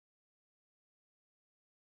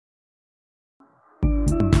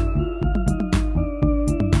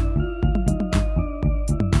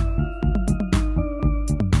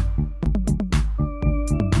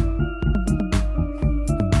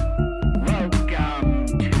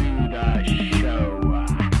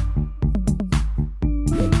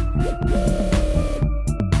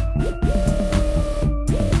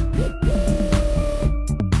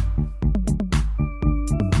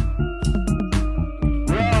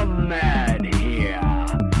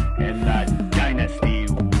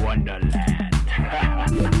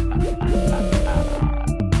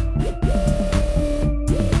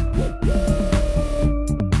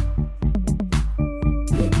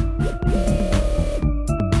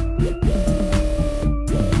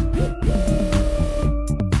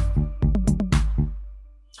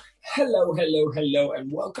Hello, and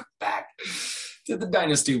welcome back to the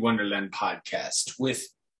Dynasty Wonderland podcast with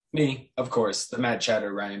me, of course, the Mad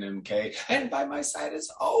Chatter Ryan MK, and by my side, as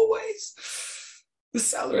always, the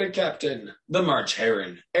salary captain, the March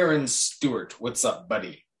Heron, Aaron Stewart. What's up,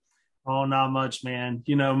 buddy? Oh, not much, man.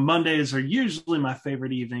 Mondays are usually my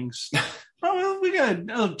favorite evenings. Well, we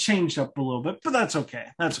got changed up a little bit, but that's okay.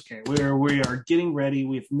 That's okay. We are getting ready.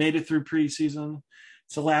 We've made it through preseason.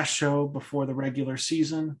 It's the last show before the regular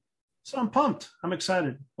season. So I'm pumped. I'm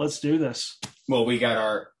excited. Let's do this. Well, we got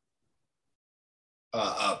our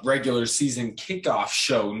regular season kickoff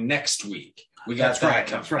show next week. We got that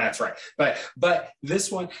coming. That's right. But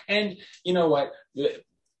this one, and you know what? The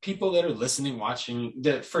people that are listening, watching,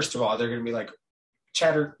 first of all, they're going to be like,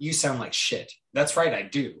 Chatter, you sound like shit. That's right, I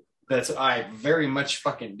do. I very much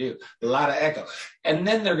fucking do. A lot of echo. And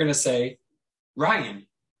then they're going to say, Ryan,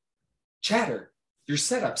 Chatter, your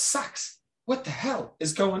setup sucks. What the hell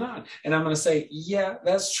is going on? And I'm going to say, yeah,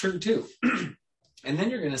 that's true too. And then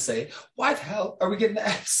you're going to say, why the hell are we getting the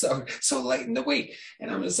episode so late in the week? And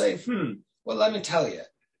I'm going to say, well, let me tell you,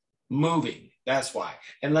 moving. That's why.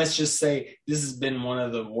 And let's just say this has been one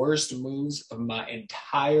of the worst moves of my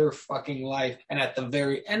entire fucking life. And at the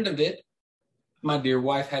very end of it, my dear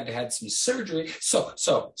wife had to have some surgery. So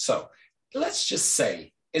let's just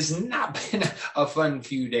say it's not been a fun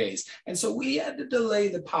few days. And so we had to delay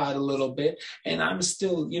the pod a little bit. And I'm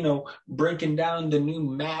still, breaking down the new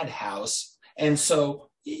madhouse. And so,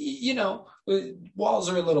 walls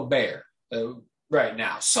are a little bare right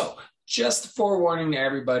now. So just forewarning to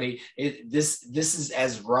everybody, this is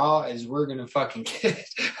as raw as we're going to fucking get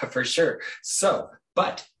for sure. So,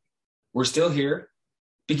 but we're still here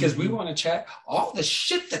because we want to chat all the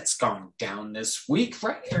shit that's gone down this week,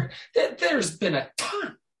 right here. There's been a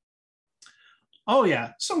ton. Oh,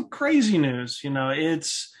 yeah. Some crazy news.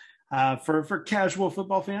 It's for casual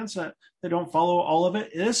football fans that don't follow all of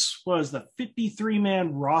it. This was the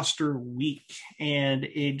 53-man roster week, and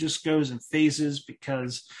it just goes in phases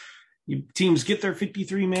because teams get their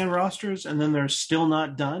 53-man rosters, and then they're still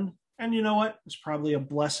not done. And you know what? It's probably a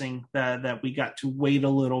blessing that we got to wait a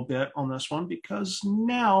little bit on this one because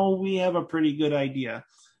now we have a pretty good idea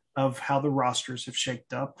of how the rosters have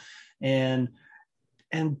shaped up and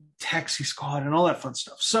taxi squad and all that fun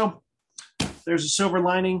stuff. So there's a silver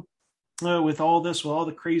lining with all this, with all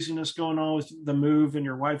the craziness going on with the move and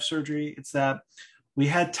your wife's surgery. It's that we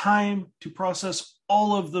had time to process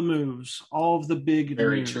all of the moves, all of the big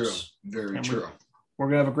Very news. true. Very true. We're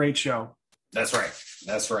going to have a great show. That's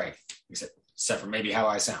right. Except for maybe how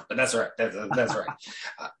I sound, but that's right. That's right.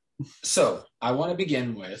 So I want to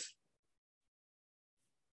begin with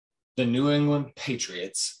the New England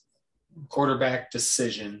Patriots quarterback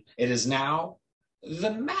decision. It is now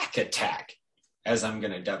the Mac attack, as I'm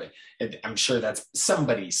going to dub it. I'm sure that's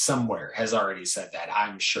somebody somewhere has already said that,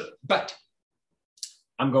 I'm sure. But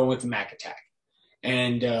I'm going with the Mac attack.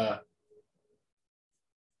 And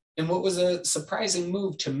what was a surprising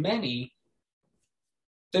move to many,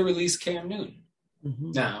 they released Cam Newton.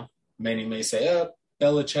 Mm-hmm. Now, many may say,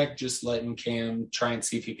 Belichick just letting Cam try and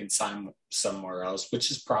see if he can sign somewhere else,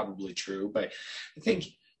 which is probably true. But I think,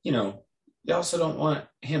 you also don't want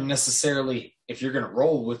him necessarily, if you're going to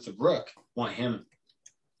roll with the Rook, want him,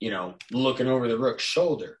 looking over the Rook's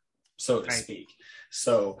shoulder, so to speak.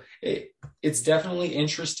 So it's definitely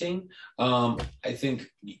interesting. I think,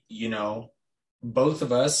 both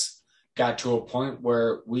of us got to a point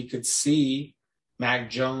where we could see Mac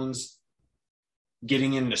Jones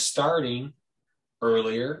getting into starting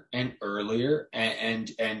earlier and earlier.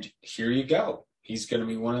 And here you go. He's going to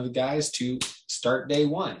be one of the guys to start day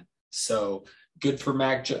one. So good for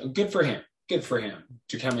Mac Jones. Good for him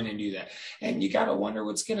to come in and do that. And you got to wonder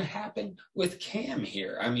what's going to happen with Cam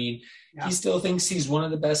here. I mean, He still thinks he's one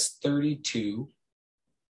of the best 32.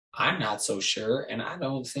 I'm not so sure. And I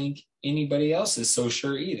don't think anybody else is so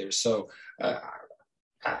sure either. So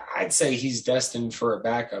I'd say he's destined for a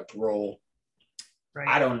backup role.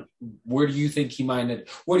 Right. Where do you think he might have?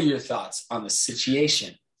 What are your thoughts on the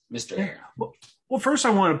situation, Mr. Aaron? Well, first I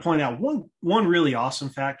want to point out one really awesome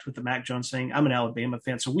fact with the Mac Jones thing. I'm an Alabama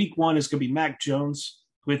fan. So week one is going to be Mac Jones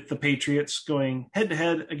with the Patriots going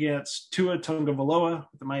head-to-head against Tua Tagovailoa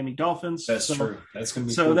with the Miami Dolphins. That's true. That's going to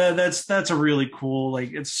be so cool. That's a really cool,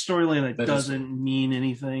 it's a storyline that doesn't mean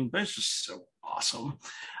anything, but it's just so awesome.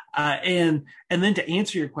 And then to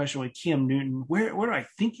answer your question with Cam Newton, where do I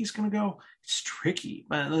think he's going to go? It's tricky.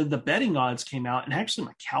 But the betting odds came out, and actually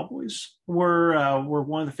my Cowboys were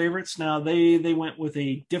one of the favorites. Now they went with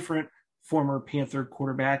a different former Panther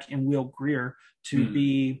quarterback in Will Grier to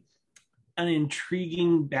be an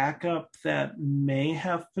intriguing backup that may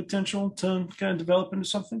have potential to kind of develop into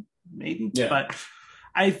something. maybe. Yeah. But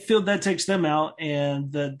I feel that takes them out.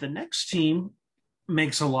 And the next team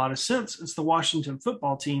makes a lot of sense. It's the Washington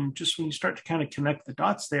football team. Just when you start to kind of connect the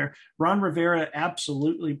dots there, Ron Rivera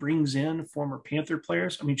absolutely brings in former Panther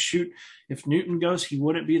players. I mean, shoot, if Newton goes, he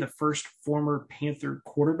wouldn't be the first former Panther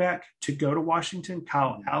quarterback to go to Washington.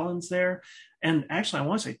 Kyle Allen's there. And actually, I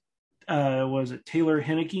want to say, was it Taylor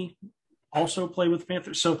Heinicke also played with the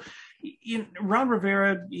Panthers? So Ron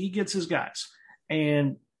Rivera, he gets his guys.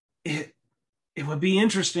 And it would be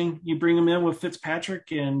interesting. You bring them in with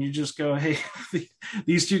Fitzpatrick and you just go, hey,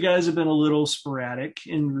 these two guys have been a little sporadic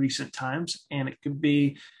in recent times. And it could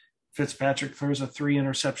be Fitzpatrick throws a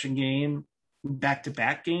 3-interception game,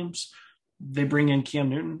 back-to-back games. They bring in Cam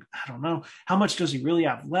Newton. I don't know. How much does he really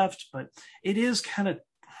have left? But it is kind of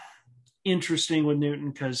interesting with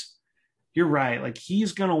Newton because you're right. Like,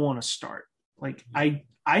 he's going to want to start. Like,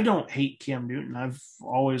 I don't hate Cam Newton. I've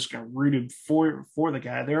always got rooted for the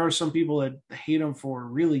guy. There are some people that hate him for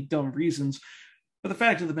really dumb reasons. But the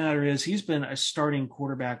fact of the matter is he's been a starting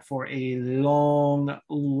quarterback for a long,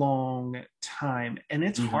 long time. And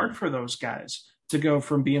it's hard for those guys to go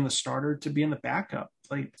from being the starter to being the backup.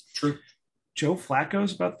 Like, true. Joe Flacco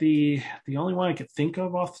is about the only one I could think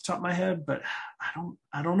of off the top of my head, but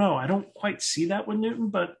I don't know. I don't quite see that with Newton,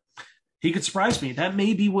 but he could surprise me. That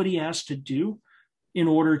may be what he has to do in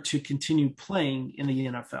order to continue playing in the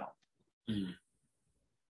NFL.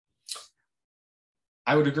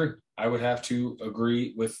 I would agree. I would have to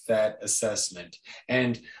agree with that assessment.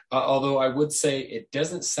 And although I would say it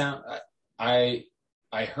doesn't sound, I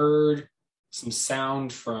heard some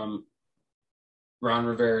sound from Ron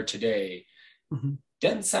Rivera today.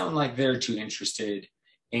 Doesn't sound like they're too interested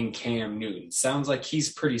in Cam Newton. Sounds like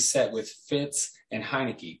he's pretty set with Fitz and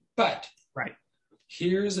Heinicke. But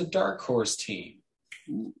here's a dark horse team.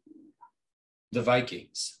 The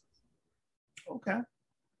Vikings. Okay.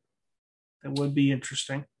 That would be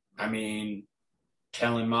interesting. I mean,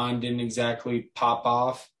 Kellen Mond didn't exactly pop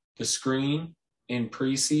off the screen in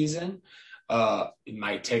preseason. It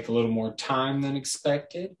might take a little more time than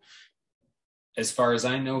expected. As far as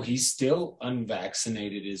I know, he's still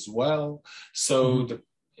unvaccinated as well. So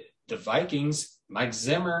the Vikings, Mike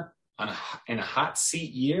Zimmer, in a hot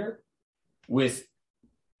seat year with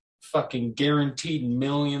fucking guaranteed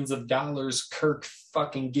millions of dollars, Kirk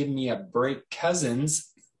fucking give me a break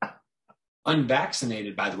Cousins,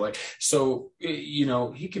 unvaccinated, by the way. So,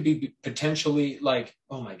 he could be potentially like,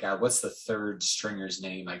 oh my God, what's the third stringer's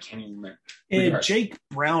name? I can't even remember. Jake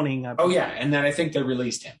Browning. And then I think they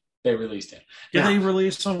released him. Did they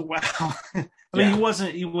release him? Wow. I mean,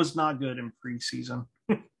 he was not good in preseason.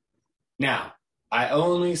 Now, I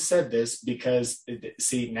only said this because,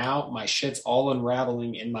 see, now my shit's all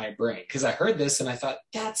unraveling in my brain. Because I heard this and I thought,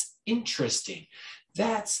 that's interesting.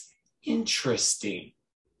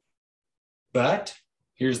 But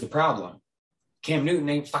here's the problem. Cam Newton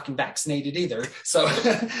ain't fucking vaccinated either. So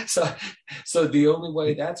the only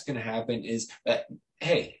way that's going to happen is that,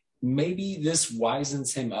 hey, maybe this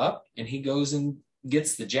wisens him up and he goes and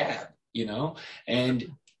gets the jab,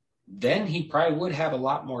 and then he probably would have a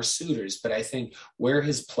lot more suitors. But I think where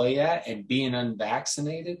his play at and being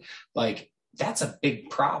unvaccinated, like, that's a big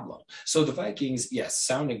problem. So the Vikings, yes,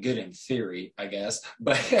 sounded good in theory, I guess.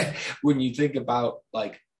 But when you think about,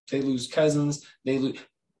 like, they lose Cousins,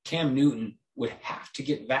 Cam Newton would have to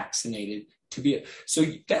get vaccinated to be so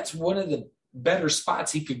that's one of the better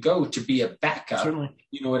spots he could go to be a backup. Certainly.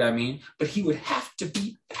 You know what I mean? But he would have to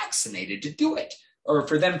be vaccinated to do it, or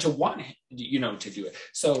for them to want it, to do it.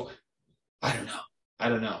 So I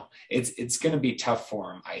don't know. It's going to be tough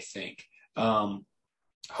for him, I think.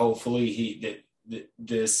 Hopefully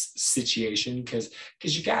this situation, because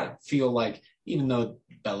you got to feel like, even though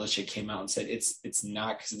Belichick came out and said it's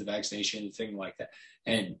not because of the vaccination, thing like that.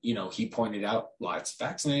 And, he pointed out lots of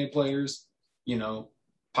vaccinated players,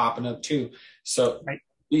 popping up too. So,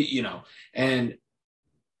 and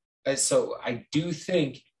so I do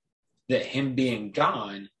think that him being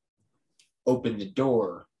gone opened the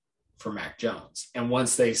door for Mac Jones. And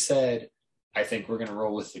once they said, I think we're going to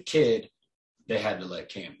roll with the kid, they had to let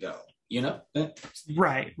Cam go,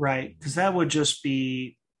 Right. Because that would just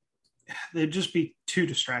be, they'd just be too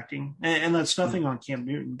distracting. And that's nothing on Cam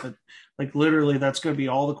Newton, but like literally that's going to be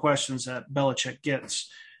all the questions that Belichick gets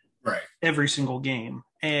every single game.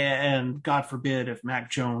 And God forbid if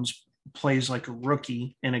Mac Jones plays like a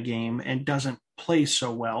rookie in a game and doesn't play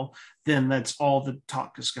so well, then that's all the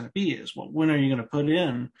talk is going to be is, well, when are you going to put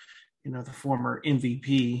in, the former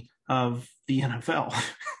MVP of the NFL?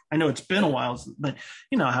 I know it's been a while, but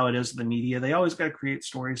you know how it is, the media, they always got to create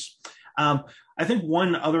stories. I think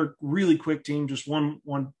one other really quick team, just one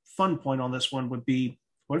fun point on this one would be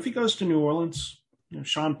what if he goes to New Orleans?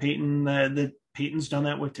 Sean Payton, the Payton's done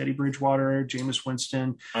that with Teddy Bridgewater, Jameis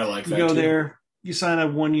Winston. I like that. You go there, you sign a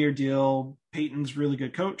 1-year deal. Peyton's really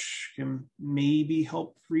good coach, can maybe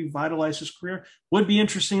help revitalize his career. Would be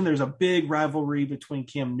interesting. There's a big rivalry between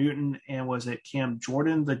Cam Newton and was it Cam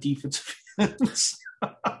Jordan, the defensive ends.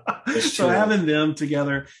 So having them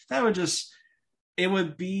together, it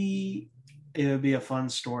would be a fun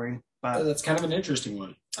story. But that's kind of an interesting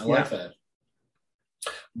one. I like that.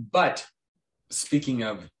 But speaking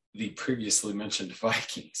of the previously mentioned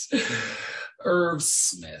Vikings, Irv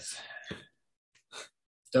Smith,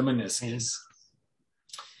 the meniscus.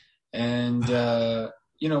 And,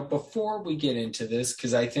 before we get into this,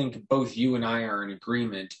 because I think both you and I are in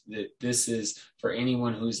agreement that this is for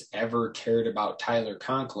anyone who's ever cared about Tyler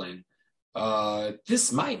Conklin,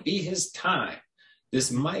 this might be his time.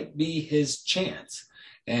 This might be his chance.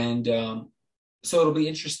 And so it'll be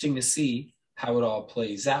interesting to see how it all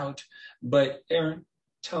plays out. But Aaron,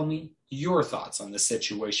 tell me your thoughts on the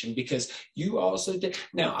situation, because you also did.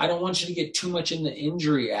 Now, I don't want you to get too much in the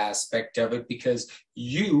injury aspect of it, because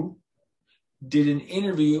you did an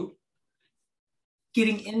interview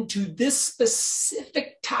getting into this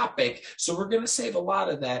specific topic. So we're going to save a lot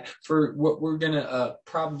of that for what we're going to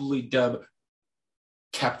probably dub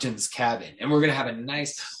Captain's Cabin. And we're going to have a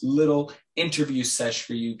nice little interview session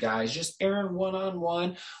for you guys. Just Aaron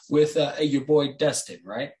one-on-one with your boy Dustin,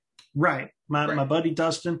 right? Right. My buddy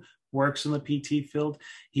Dustin works in the PT field.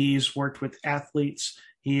 He's worked with athletes.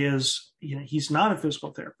 He's not a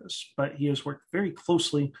physical therapist, but he has worked very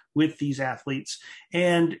closely with these athletes.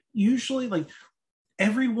 And usually, like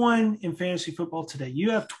everyone in fantasy football today,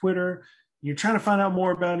 you have Twitter. You're trying to find out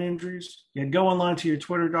more about injuries. You go online to your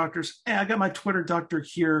Twitter doctors. Hey, I got my Twitter doctor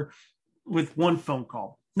here with one phone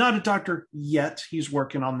call. Not a doctor yet. He's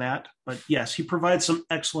working on that. But yes, he provides some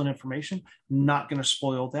excellent information. Not going to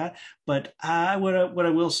spoil that. But what I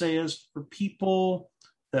will say is, for people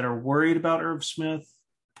that are worried about Irv Smith,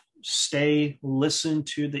 listen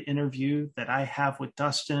to the interview that I have with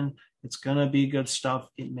Dustin. It's going to be good stuff.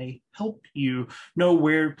 It may help you know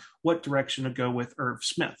what direction to go with Irv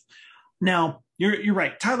Smith. Now, you're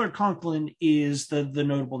right. Tyler Conklin is the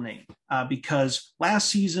notable name because last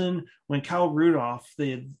season, when Kyle Rudolph,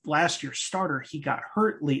 the last year starter, he got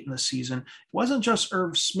hurt late in the season. It wasn't just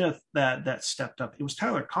Irv Smith that stepped up. It was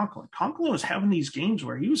Tyler Conklin. Conklin was having these games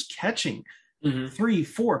where he was catching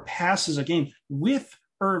 3-4 passes a game with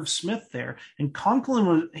Irv Smith there. And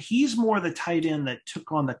Conklin he's more the tight end that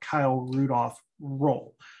took on the Kyle Rudolph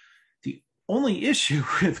role. The only issue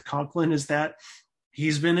with Conklin is that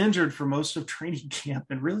he's been injured for most of training camp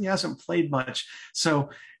and really hasn't played much. So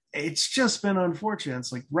it's just been unfortunate.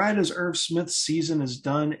 It's like right as Irv Smith's season is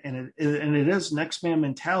done, and it is next man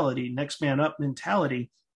up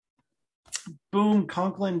mentality. Boom,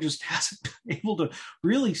 Conklin just hasn't been able to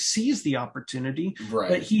really seize the opportunity.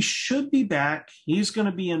 Right. But he should be back. He's going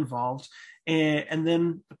to be involved. And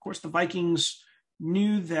then, of course, the Vikings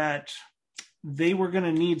knew that they were going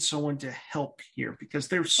to need someone to help here because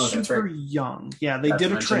they're super young. Yeah, they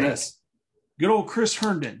did a trade. Good old Chris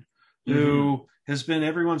Herndon, who has been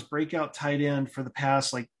everyone's breakout tight end for the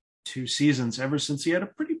past 2 seasons, ever since he had a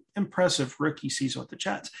pretty impressive rookie season with the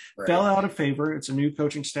Jets. Right. Fell out of favor. It's a new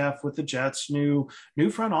coaching staff with the Jets, new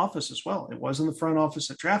front office as well. It wasn't the front office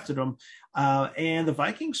that drafted him. And the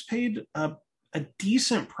Vikings paid a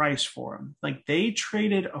decent price for him. They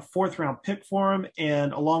traded a 4th-round pick for him,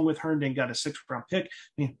 and along with Herndon got a 6th-round pick. I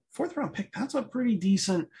mean, 4th-round pick, that's a pretty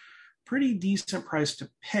decent price to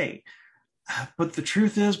pay. But the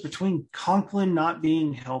truth is, between Conklin not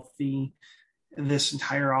being healthy this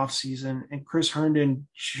entire offseason and Chris Herndon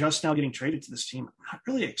just now getting traded to this team, I'm not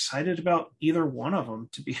really excited about either one of them,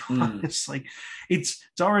 to be honest. It's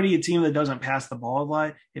already a team that doesn't pass the ball a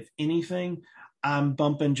lot. If anything, I'm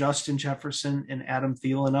bumping Justin Jefferson and Adam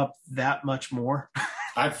Thielen up that much more.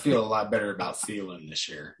 I feel a lot better about Thielen this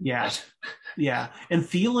year. Yeah. Yeah. And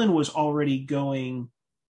Thielen was already going,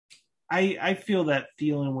 I feel that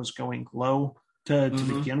Thielen was going low to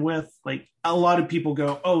begin with. A lot of people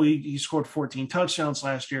go, oh, he scored 14 touchdowns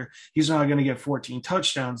last year. He's not going to get 14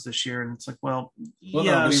 touchdowns this year. And it's well, yes.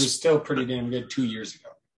 No, but he was still pretty damn good 2 years ago.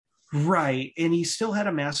 Right. And he still had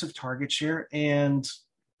a massive target share. And,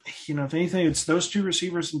 if anything, it's those 2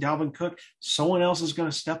 receivers and Dalvin Cook. Someone else is going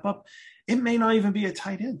to step up. It may not even be a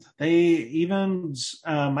tight end.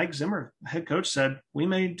 Mike Zimmer, head coach, said, we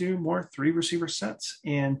may do more 3-receiver sets.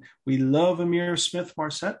 And we love Amir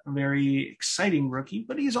Smith-Marset, a very exciting rookie,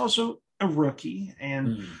 but he's also a rookie.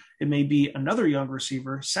 And it may be another young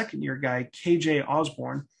receiver, 2nd-year guy, KJ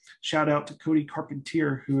Osborne. Shout out to Cody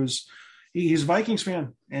Carpentier, who is he's a Vikings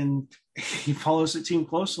fan and he follows the team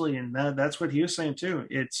closely. And that's what he was saying too.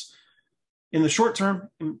 It's in the short term,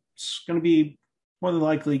 it's going to be more than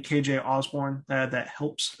likely KJ Osborne that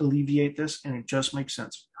helps alleviate this. And it just makes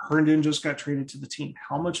sense. Herndon just got traded to the team.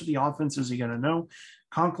 How much of the offense is he going to know?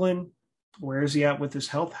 Conklin, where is he at with his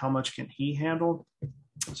health? How much can he handle?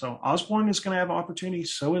 So Osborne is going to have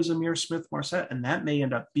opportunities. So is Ihmir Smith-Marsette. And that may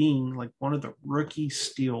end up being like one of the rookie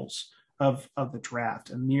steals of the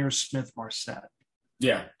draft, Ihmir Smith-Marsette.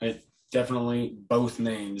 Yeah, it definitely both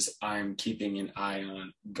names I'm keeping an eye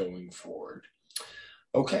on going forward.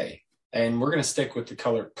 Okay, and we're going to stick with the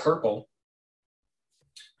color purple.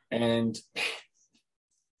 And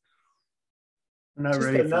I'm not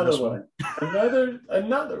ready for this one.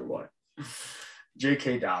 another one.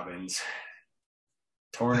 J.K. Dobbins,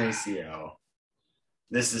 torn ACL.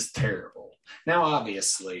 This is terrible. Now,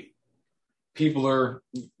 obviously, people are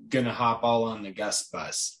going to hop all on the Gus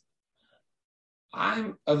bus.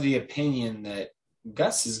 I'm of the opinion that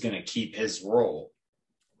Gus is going to keep his role.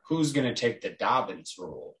 Who's going to take the Dobbins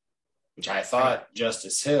role? Which I thought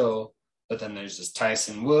Justice Hill, but then there's this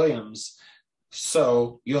Tyson Williams.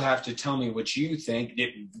 So you'll have to tell me what you think.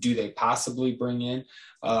 Do they possibly bring in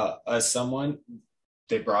someone?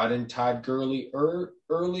 They brought in Todd Gurley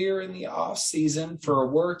earlier in the offseason for a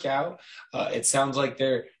workout. It sounds like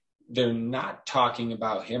they're not talking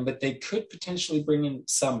about him, but they could potentially bring in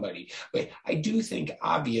somebody. But I do think,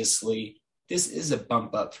 obviously, this is a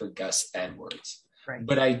bump up for Gus Edwards. Right.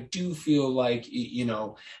 But I do feel like,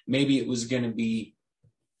 maybe it was going to be,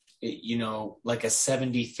 like a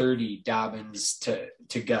 70-30 Dobbins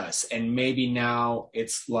to Gus. And maybe now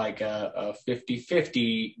it's like a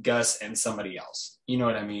 50-50 Gus and somebody else. You know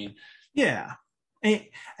what I mean? Yeah. And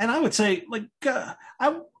I would say, like,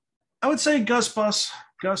 I would say Gus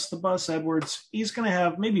the Bus Edwards, he's going to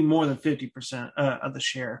have maybe more than 50% of the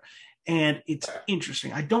share. And it's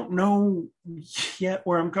interesting. I don't know yet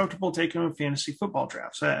where I'm comfortable taking him in fantasy football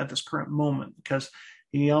drafts at this current moment, because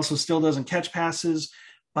he also still doesn't catch passes.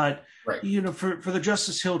 But, right. For the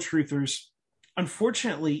Justice Hill truthers,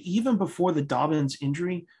 unfortunately, even before the Dobbins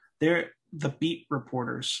injury, the beat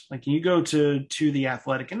reporters, like you go to The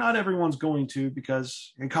Athletic, and not everyone's going to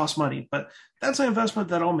because it costs money, but that's an investment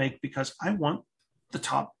that I'll make because I want the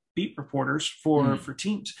top beat reporters for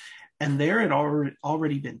teams. And there had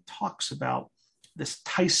already been talks about this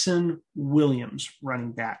Tyson Williams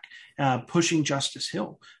running back pushing Justice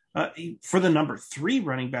Hill for the number 3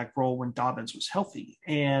 running back role when Dobbins was healthy.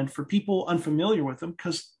 And for people unfamiliar with him,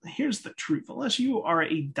 because here's the truth, unless you are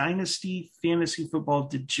a dynasty fantasy football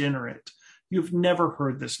degenerate, you've never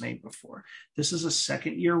heard this name before. This is a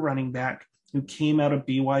second-year running back who came out of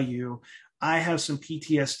BYU. I have some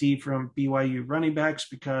PTSD from BYU running backs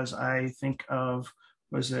because I think of,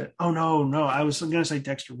 was it? Oh, no. I was going to say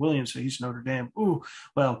Dexter Williams, so he's Notre Dame. Ooh,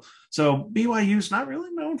 well, so BYU's not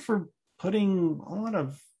really known for putting a lot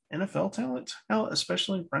of NFL talent out,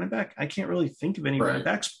 especially running back. I can't really think of any running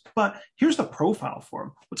backs, but here's the profile for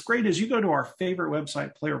him. What's great is you go to our favorite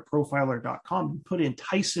website, playerprofiler.com, and put in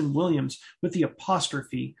Tyson Williams with the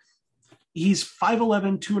apostrophe. He's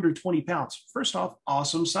 5'11", 220 pounds. First off,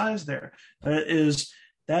 awesome size there.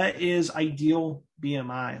 That is ideal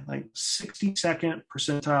BMI, like 62nd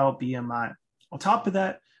percentile BMI. On top of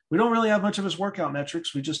that, we don't really have much of his workout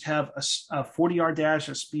metrics. We just have a 40-yard dash,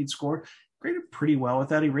 a speed score. Graded pretty well with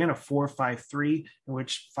that. He ran a 4.53, in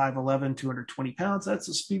which 5'11", 220 pounds. That's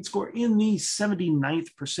a speed score in the 79th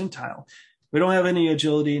percentile. We don't have any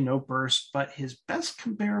agility, no burst, but his best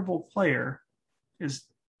comparable player is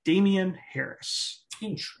Damian Harris.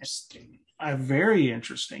 Interesting. Very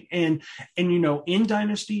interesting. And in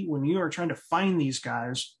Dynasty, when you are trying to find these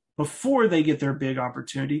guys before they get their big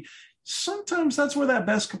opportunity, sometimes that's where that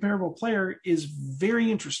best comparable player is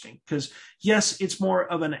very interesting, because yes, it's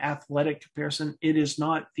more of an athletic comparison. It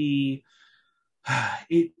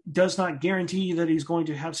does not guarantee that he's going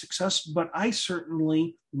to have success, but I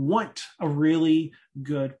certainly want a really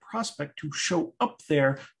good prospect to show up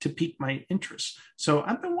there to pique my interest. So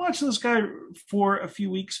I've been watching this guy for a few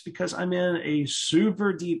weeks because I'm in a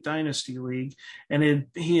super deep dynasty league, and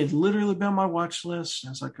he had literally been on my watch list. I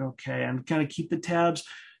was like, okay, I'm kind of keeping tabs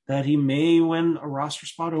that he may win a roster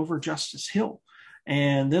spot over Justice Hill.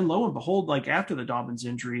 And then lo and behold, like after the Dobbins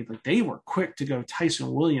injury, like they were quick to go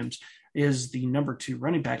Tyson Williams is the number 2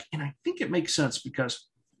 running back. And I think it makes sense because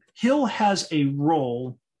Hill has a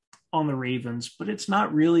role on the Ravens, but it's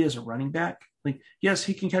not really as a running back. Like, yes,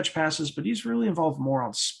 he can catch passes, but he's really involved more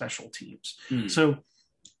on special teams. So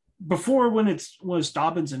before, when it was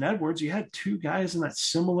Dobbins and Edwards, you had 2 guys in that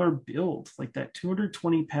similar build, like that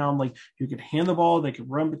 220 pound, like you could hand the ball, they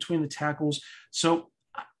could run between the tackles. So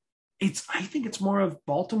I think it's more of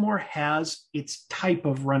Baltimore has its type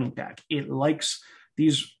of running back. It likes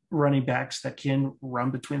these running backs that can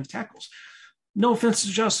run between the tackles. No offense to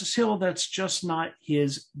Justice Hill, that's just not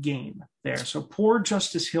his game there. So poor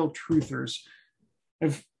Justice Hill truthers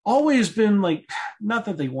have always been like, not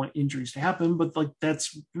that they want injuries to happen, but like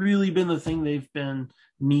that's really been the thing they've been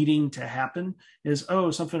needing to happen is, oh,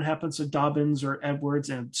 something happens to Dobbins or Edwards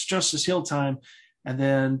and it's Justice Hill time. And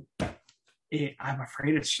then I'm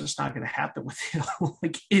afraid it's just not going to happen with Hill.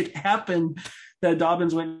 Like it happened that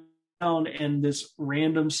Dobbins went down and this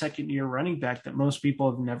random second-year running back that most people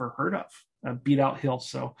have never heard of beat out Hill.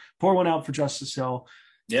 So pour one out for Justice Hill.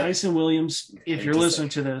 Yep. Tyson Williams, if you're listening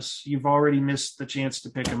to this, you've already missed the chance to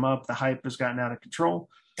pick him up. The hype has gotten out of control.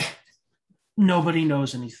 Nobody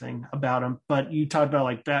knows anything about him, but you talked about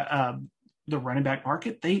like that, the running back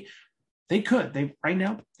market. Right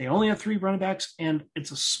now they only have 3 running backs, and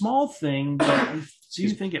it's a small thing, but do you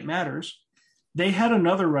think it matters? They had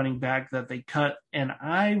another running back that they cut, and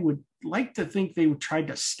I would like to think they would try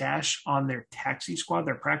to stash on their taxi squad,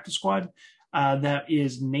 their practice squad. That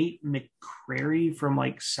is Nate McCrary from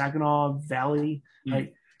like Saginaw Valley,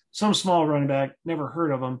 like some small running back, never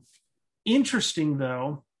heard of him. Interesting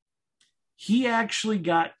though, he actually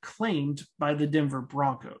got claimed by the Denver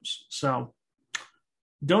Broncos. So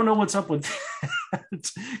don't know what's up with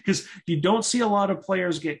that because you don't see a lot of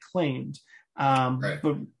players get claimed. Right.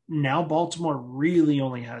 But now Baltimore really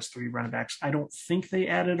only has 3 running backs. I don't think they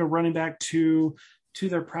added a running back to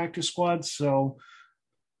their practice squad. So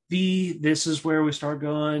this is where we start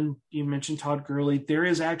going. You mentioned Todd Gurley. There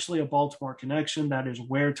is actually a Baltimore connection. That is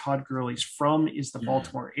where Todd Gurley's from, is the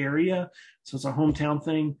Baltimore area. So it's a hometown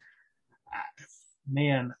thing.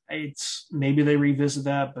 Man, it's maybe they revisit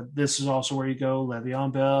that, but this is also where you go.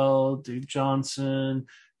 Le'Veon Bell, Duke Johnson,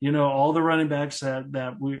 all the running backs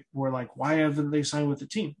that we were like, why haven't they signed with the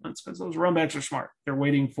team? That's because those running backs are smart. They're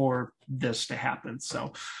waiting for this to happen.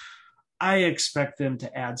 So I expect them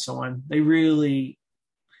to add someone.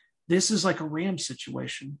 This is like a Rams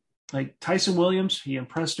situation. Like Tyson Williams, he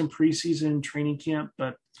impressed in preseason training camp,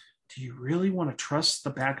 but do you really want to trust the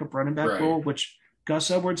backup running back role, which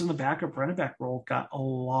Gus Edwards in the backup running back role got a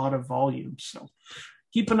lot of volume. So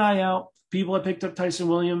keep an eye out. People that picked up Tyson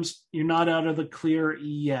Williams, you're not out of the clear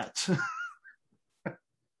yet.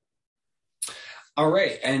 All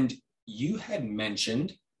right. And you had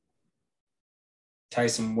mentioned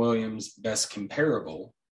Tyson Williams' best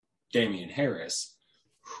comparable, Damian Harris,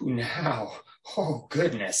 who now, oh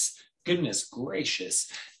goodness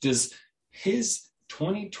gracious, does his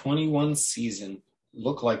 2021 season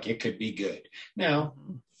look like it could be good? Now,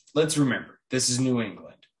 let's remember, this is New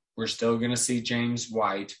England. We're still going to see James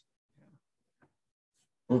White.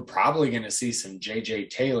 We're probably going to see some J.J.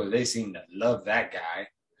 Taylor. They seem to love that guy.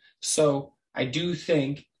 So I do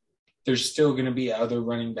think there's still going to be other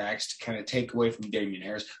running backs to kind of take away from Damian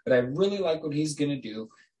Harris, but I really like what he's going to do.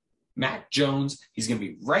 Mac Jones, he's going to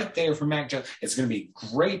be right there for Mac Jones. It's going to be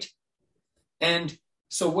great. And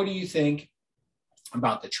so what do you think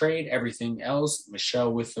about the trade, everything else,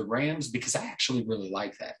 Michelle with the Rams? Because I actually really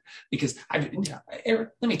like that. Because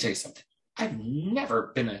Eric, let me tell you something. I've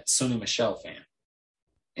never been a Sony Michel fan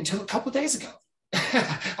until a couple of days ago.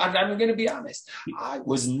 I'm going to be honest. I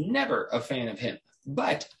was never a fan of him,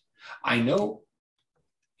 but I know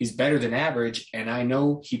he's better than average, and I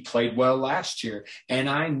know he played well last year, and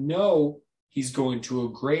I know he's going to a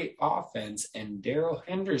great offense, and Darrell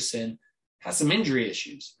Henderson has some injury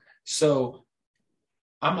issues. So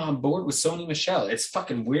I'm on board with Sony Michel. It's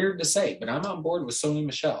fucking weird to say, but I'm on board with Sony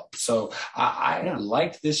Michel. So I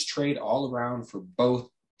like this trade all around for both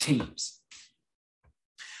teams.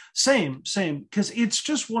 Same, because it's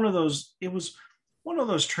just one of those. It was one of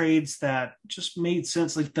those trades that just made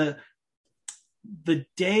sense. Like the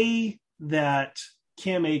day that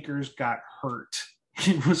Cam Akers got hurt,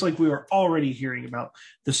 it was like we were already hearing about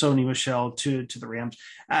the Sony Michel to the Rams.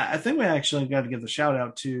 I think we actually got to give the shout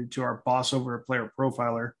out to our boss over at Player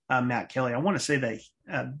Profiler, Matt Kelly. I want to say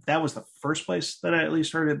that that was the first place that I at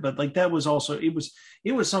least heard it, but like that was also it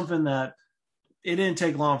was something that it didn't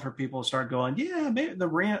take long for people to start going, yeah, maybe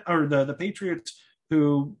the Patriots,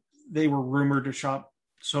 who they were rumored to shop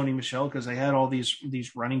Sony Michel because they had all these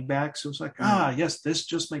running backs. It was like, yes, this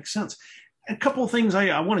just makes sense. A couple of things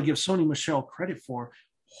I want to give Sony Michel credit for.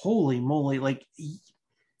 Holy moly. Like,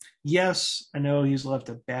 yes, I know he's left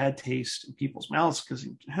a bad taste in people's mouths because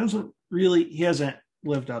he hasn't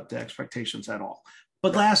lived up to expectations at all.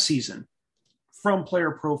 But last season, from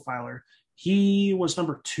Player Profiler, he was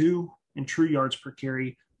number 2 in true yards per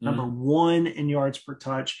carry, number 1 in yards per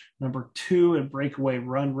touch, number 2 in breakaway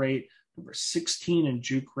run rate, number 16 in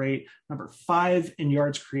juke rate, number 5 in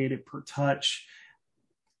yards created per touch.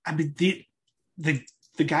 I mean, the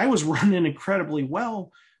guy was running incredibly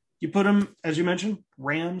well. You put him, as you mentioned,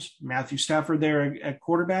 Rams, Matthew Stafford there at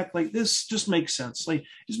quarterback. Like, this just makes sense. Like,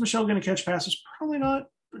 is Michel going to catch passes? Probably not.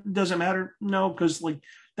 Doesn't matter. No, because like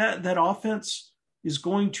that offense is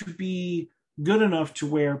going to be good enough to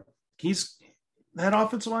where that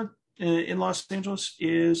offensive line in Los Angeles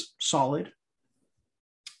is solid.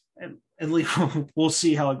 And at least we'll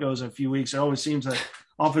see how it goes in a few weeks. It always seems that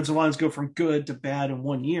offensive lines go from good to bad in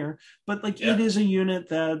 1 year, but like it is a unit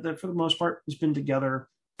that for the most part has been together.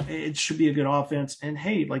 It should be a good offense. And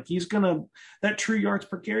hey, like that true yards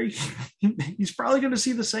per carry, he's probably going to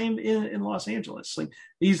see the same in Los Angeles. Like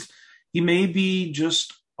he may be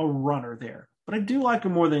just a runner there, but I do like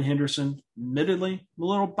him more than Henderson. Admittedly, I'm a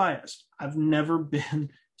little biased. I've never been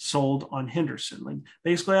sold on Henderson. Like,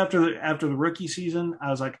 basically after the rookie season, I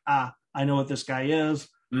was like, I know what this guy is.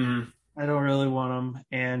 Mm-hmm. I don't really want him.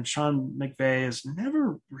 And Sean McVay has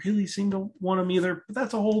never really seemed to want him either, but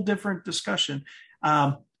that's a whole different discussion.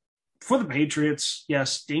 For the Patriots,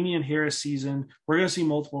 yes, Damian Harris season, we're going to see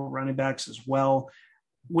multiple running backs as well.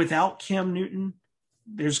 Without Cam Newton,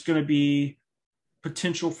 there's going to be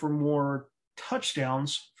potential for more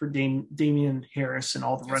touchdowns for Damian Harris and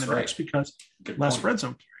all the running backs because less red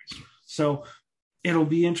zone carries. So it'll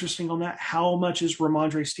be interesting on that. How much is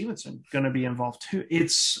Ramondre Stevenson going to be involved too?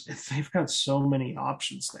 They've got so many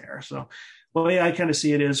options there. So the way I kind of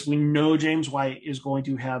see it is, we know James White is going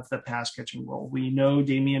to have the pass catching role. We know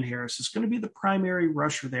Damian Harris is going to be the primary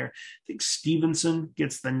rusher there. I think Stevenson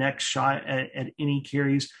gets the next shot at any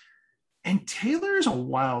carries. And Taylor is a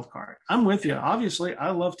wild card. I'm with you. Obviously,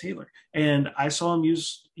 I love Taylor. And I saw him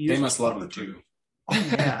use they must love him too. Oh,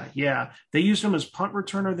 yeah, yeah. They used him as punt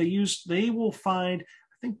returner.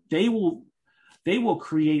 They will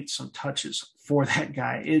create some touches for that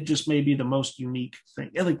guy. It just may be the most unique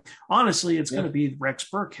thing. Like, honestly, it's going to be Rex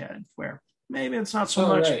Burkhead, where maybe it's not so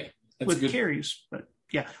much with carries, but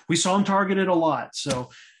yeah, we saw him targeted a lot.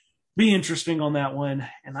 So be interesting on that one.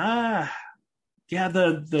 And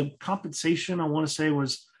the compensation I want to say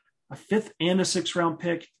was a 5th and a 6th round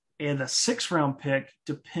pick, and the 6th round pick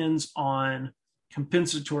depends on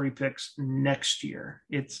compensatory picks next year.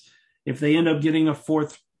 It's if they end up getting a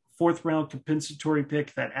fourth round compensatory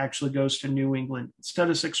pick that actually goes to New England instead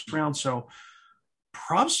of 6th round. So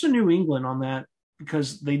props to New England on that,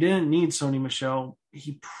 because they didn't need Sony Michel.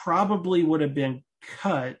 He probably would have been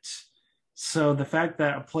cut. So the fact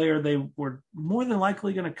that a player they were more than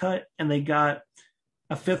likely going to cut, and they got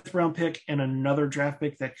a 5th round pick and another draft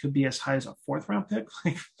pick that could be as high as a 4th round pick,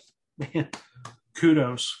 like, man,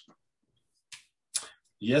 kudos.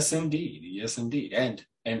 Yes, indeed. Yes, indeed. And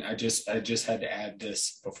I just had to add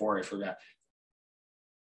this before I forgot.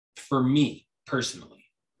 For me personally,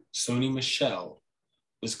 Sony Michel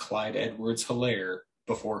was Clyde Edwards-Helaire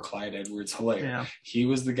before Clyde Edwards-Helaire. Yeah. He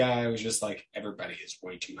was the guy who was just like, everybody is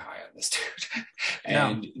way too high on this dude.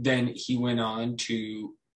 And then he went on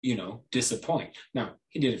to, disappoint. Now,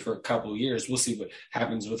 he did it for a couple of years. We'll see what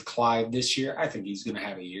happens with Clyde this year. I think he's going to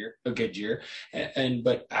have a good year.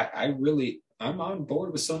 But I'm on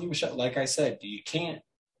board with Sony Michel. Like I said, you can't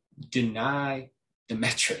deny the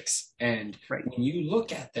metrics. And when you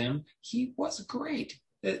look at them, he was great.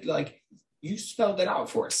 You spelled it out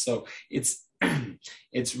for us. So it's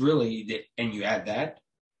really, and you add that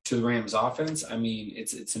to the Rams offense. I mean,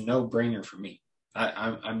 it's a no-brainer for me.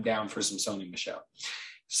 I'm down for some Sony Michel.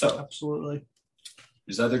 So absolutely.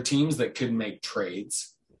 There's other teams that could make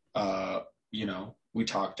trades. We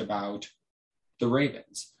talked about the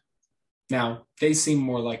Ravens. Now, they seem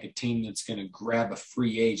more like a team that's going to grab a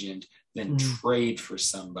free agent than trade for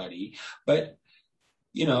somebody. But,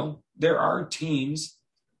 there are teams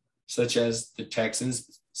such as the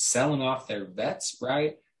Texans selling off their vets,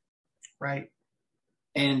 right? Right.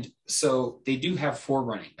 And so they do have 4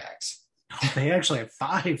 running backs. They actually have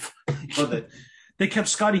 5. They kept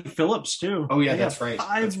Scotty Phillips too. Oh yeah, that's right.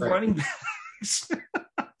 5 running backs.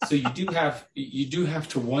 So you do have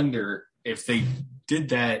to wonder if they did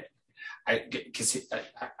that. Because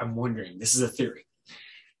I'm wondering, this is a theory.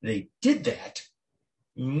 They did that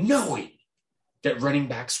knowing that running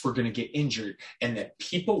backs were going to get injured and that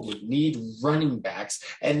people would need running backs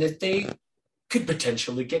and that they could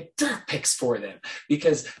potentially get draft picks for them,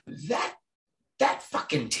 because that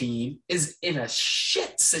fucking team is in a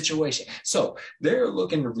shit situation. So they're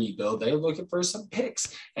looking to rebuild. They're looking for some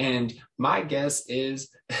picks. And my guess is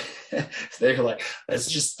they're like, let's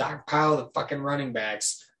just stockpile the fucking running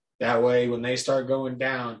backs. That way, when they start going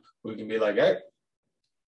down, we can be like, hey,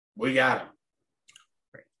 we got them.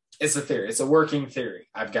 It's a theory. It's a working theory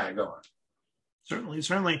I've got going.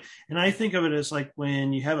 Certainly. And I think of it as like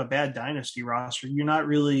when you have a bad dynasty roster, you don't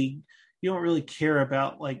really care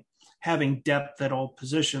about like having depth at all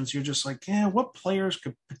positions. You're just like, yeah, what players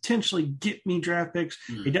could potentially get me draft picks?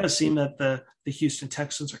 Mm-hmm. It does seem that the Houston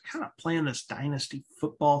Texans are kind of playing this dynasty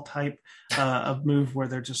football type of move where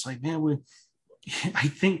they're just like, man, I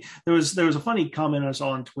think there was a funny comment I saw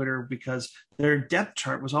on Twitter because their depth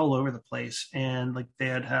chart was all over the place, and like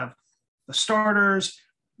they'd have the starters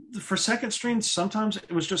for second string. Sometimes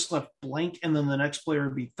it was just left blank, and then the next player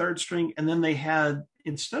would be third string, and then they had,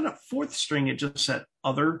 instead of fourth string, it just said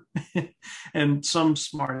other. And some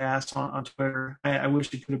smart ass on Twitter, I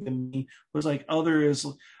wish it could have been me, was like, other is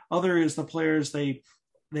the players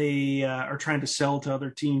they are trying to sell to other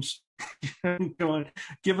teams. Going,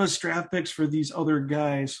 give us draft picks for these other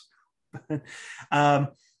guys.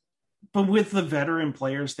 But with the veteran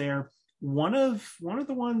players there, one of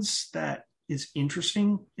the ones that is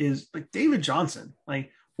interesting is like David Johnson.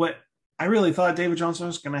 Like, what I really thought David Johnson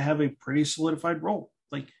was going to have a pretty solidified role.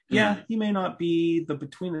 Like, yeah, he may not be the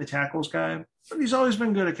between the tackles guy, but he's always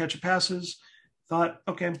been good at catching passes. Thought,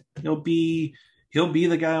 okay, he'll be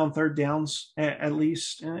the guy on third downs at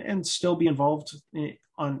least, and still be involved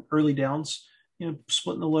on early downs,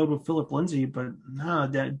 splitting the load with Philip Lindsay. But no,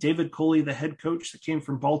 David Coley, the head coach that came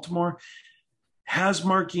from Baltimore, has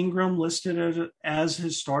Mark Ingram listed as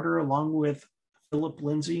his starter along with Philip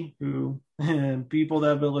Lindsay, who people that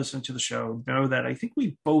have been listening to the show know that I think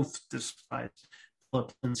we both despise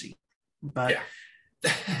Philip Lindsay. But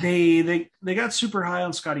they got super high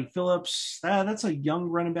on Scotty Phillips. That's a young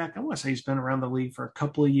running back. I want to say he's been around the league for a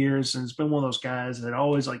couple of years and has been one of those guys that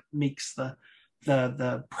always like makes the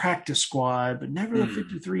practice squad, but never the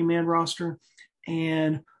 53-man roster.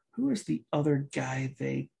 And who is the other guy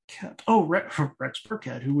they kept? Oh, Rex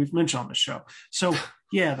Burkhead, who we've mentioned on the show. So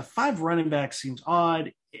yeah, the 5 running back seems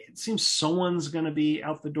odd. It seems someone's going to be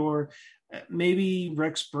out the door. Maybe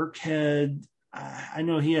Rex Burkhead. I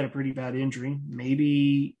know he had a pretty bad injury.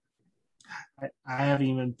 Maybe I haven't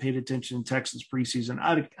even paid attention to Texans preseason.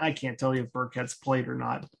 I can't tell you if Burkhead's played or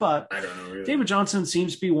not, but I don't know really. David Johnson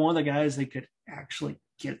seems to be one of the guys they could actually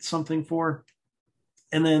get something for.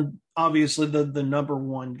 And then obviously the number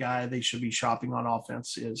one guy they should be shopping on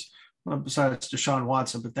offense is, besides Deshaun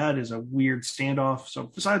Watson, but that is a weird standoff. So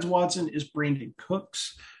besides Watson is Brandon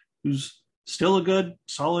Cooks, who's still a good,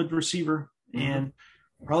 solid receiver. And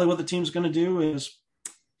probably what the team's going to do is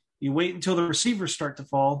you wait until the receivers start to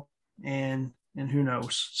fall, and who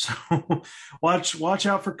knows. So watch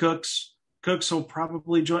out for Cooks. Cooks will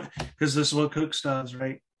probably join, because this is what Cooks does,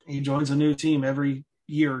 right? He joins a new team every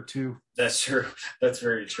year or two. That's true. That's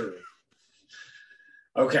very true.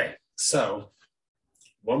 Okay, so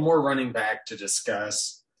one more running back to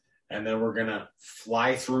discuss, and then we're going to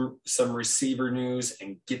fly through some receiver news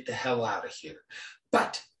and get the hell out of here.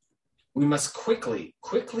 But we must quickly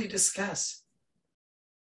discuss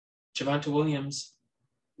Javonte Williams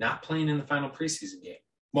not playing in the final preseason game,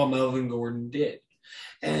 while Melvin Gordon did.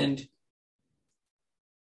 And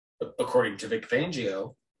according to Vic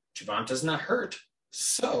Fangio, Javonte's not hurt.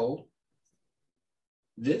 So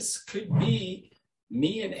this could be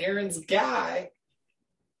me and Aaron's guy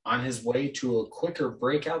on his way to a quicker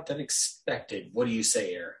breakout than expected. What do you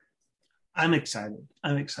say, Aaron? I'm excited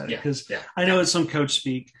because I know it's some coach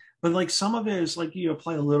speak, but like some of it is like you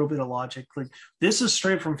apply a little bit of logic. Like this is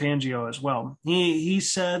straight from Fangio as well. He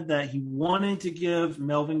said that he wanted to give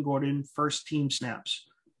Melvin Gordon first team snaps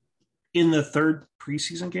in the third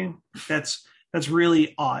preseason game. That's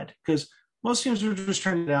really odd because most teams are just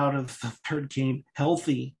trying to get out of the third game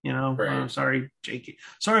healthy, Right. Sorry,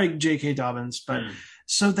 J.K. Dobbins. But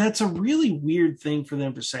so that's a really weird thing for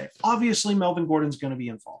them to say. Obviously, Melvin Gordon's going to be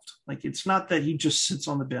involved. Like, it's not that he just sits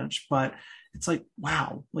on the bench, but it's like,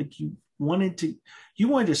 wow, like you wanted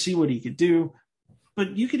to see what he could do.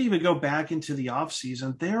 But you could even go back into the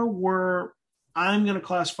offseason. There were, I'm going to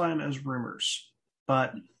classify them as rumors,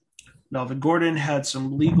 but Melvin Gordon had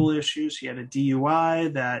some legal issues. He had a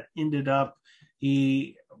DUI that ended up,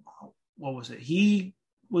 he was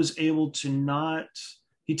able to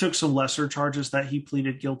he took some lesser charges that he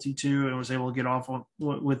pleaded guilty to and was able to get off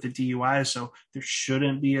with the DUI. So there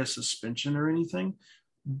shouldn't be a suspension or anything.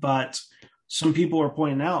 But some people are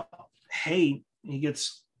pointing out, hey, he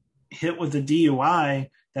gets hit with the DUI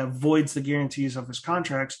that voids the guarantees of his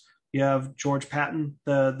contracts. You have George Patton,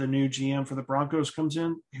 the new GM for the Broncos, comes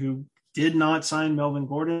in, who did not sign Melvin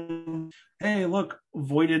Gordon. Hey, look,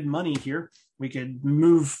 voided money here. We could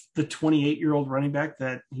move the 28-year-old running back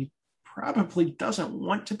that he probably doesn't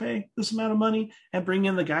want to pay this amount of money and bring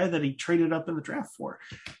in the guy that he traded up in the draft for.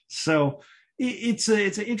 So it's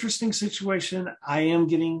an interesting situation. I am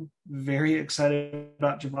getting very excited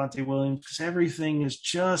about Javonte Williams because everything is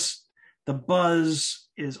just, the buzz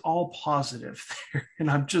is all positive there.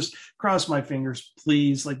 And I'm just cross my fingers,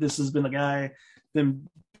 please. Like, this has been the guy, been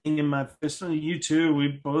banging my fist on you too.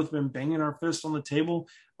 We've both been banging our fist on the table.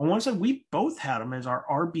 I want to say we both had him as our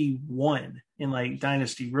RB1 in like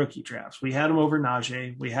dynasty rookie drafts. We had him over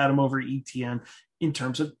Najee. We had him over ETN in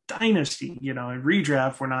terms of dynasty. In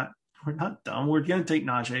redraft, we're not dumb. We're going to take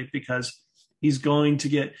Najee because he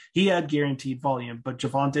had guaranteed volume, but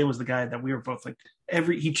Javonte was the guy that we were both like,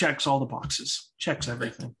 he checks all the boxes, checks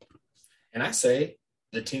everything. And I say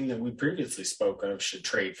the team that we previously spoke of should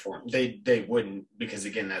trade for him. They wouldn't, because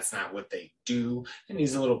again, that's not what they do. And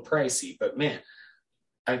he's a little pricey, but man,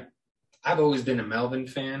 I've always been a Melvin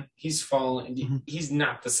fan. He's fallen. Mm-hmm. He's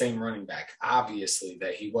not the same running back, obviously,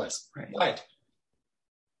 that he was. Right. But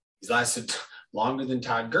he's lasted longer than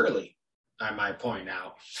Todd Gurley, I might point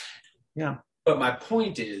out. Yeah. But my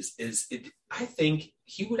point is I think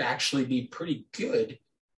he would actually be pretty good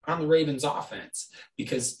on the Ravens offense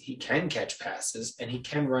because he can catch passes and he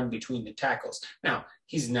can run between the tackles. Now,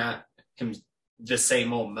 he's not the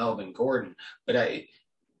same old Melvin Gordon, but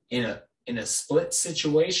in a split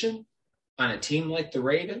situation on a team like the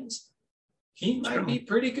Ravens, he might be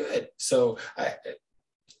pretty good. So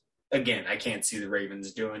again, I can't see the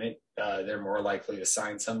Ravens doing it. They're more likely to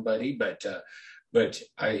sign somebody, but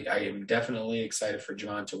I am definitely excited for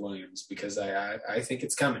Javonte Williams because I think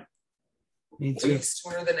it's coming. Me too.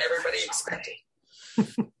 Sooner than everybody expected.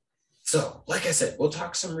 So, like I said, we'll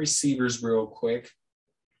talk some receivers real quick.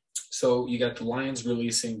 So you got the Lions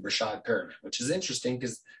releasing Breshad Perriman, which is interesting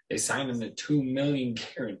because they signed him to $2 million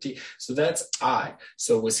guarantee. So that's odd.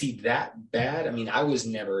 So was he that bad? I mean, I was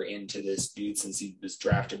never into this dude since he was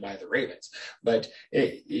drafted by the Ravens. But,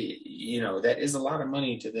 that is a lot of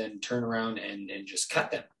money to then turn around and just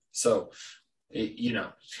cut them. So,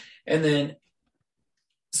 and then,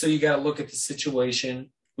 so you got to look at the situation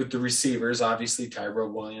with the receivers, obviously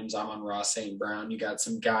Tyrell Williams, Amon-Ra St. Brown, you got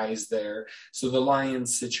some guys there. So the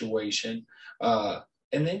Lions situation.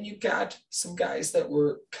 And then you got some guys that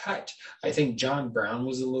were cut. I think John Brown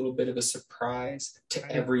was a little bit of a surprise to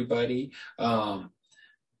everybody. And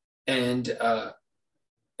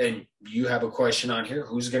you have a question on here,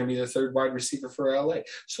 who's going to be the third wide receiver for LA?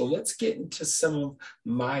 So let's get into some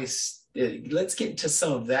of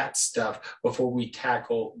that stuff before we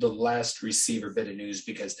tackle the last receiver bit of news,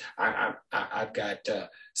 because I've got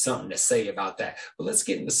something to say about that. But let's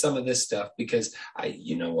get into some of this stuff because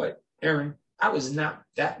you know what, Aaron, I was not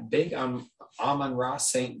that big on Amon-Ra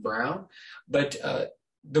St. Brown, but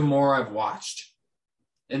the more I've watched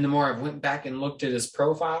and the more I've went back and looked at his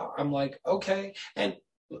profile, I'm like, okay. And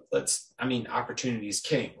opportunity is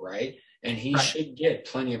king, right? And he should get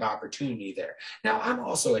plenty of opportunity there. Now, I'm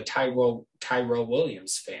also a Tyrell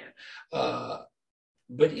Williams fan,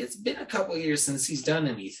 but it's been a couple of years since he's done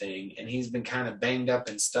anything, and he's been kind of banged up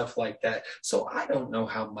and stuff like that. So I don't know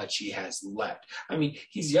how much he has left. I mean,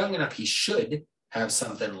 he's young enough; he should have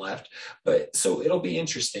something left. But so it'll be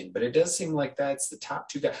interesting. But it does seem like that's the top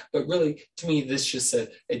two guys. But really, to me, this just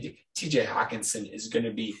said T.J. Hockenson is going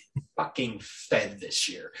to be fucking fed this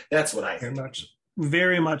year. That's what I think.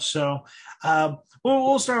 Very much so.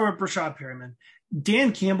 We'll start with Breshad Perriman.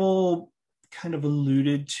 Dan Campbell kind of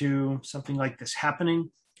alluded to something like this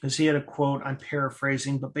happening because he had a quote, I'm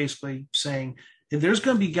paraphrasing, but basically saying there's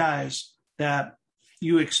going to be guys that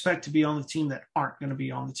you expect to be on the team that aren't going to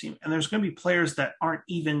be on the team. And there's going to be players that aren't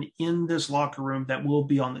even in this locker room that will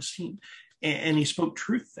be on this team. And he spoke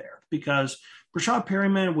truth there because Breshad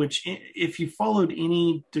Perriman, which if you followed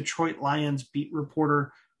any Detroit Lions beat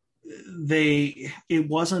reporter, it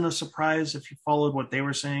wasn't a surprise if you followed what they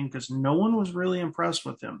were saying because no one was really impressed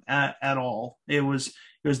with him at all. It was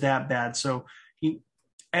that bad. So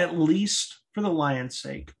at least for the Lions'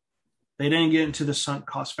 sake, they didn't get into the sunk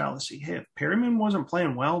cost fallacy. Hey, if Perriman wasn't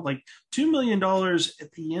playing well, like $2 million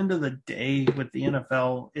at the end of the day with the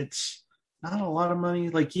NFL, it's not a lot of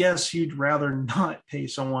money. Like, yes, you'd rather not pay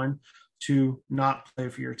someone to not play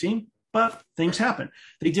for your team. But things happen.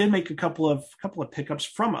 They did make a couple of pickups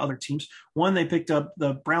from other teams. One, they picked up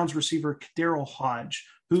the Browns receiver Daryl Hodge,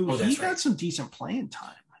 who got some decent playing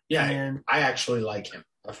time. Yeah, and I actually like him.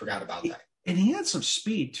 I forgot about that. And he had some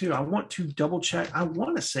speed too. I want to double check. I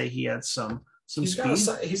want to say he had some speed.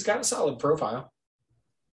 He's got a solid profile.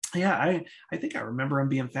 Yeah, I think I remember him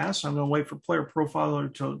being fast. So I'm going to wait for Player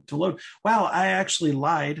Profiler to load. Wow, I actually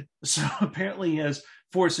lied. So apparently he has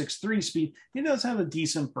 4.63 speed. He does have a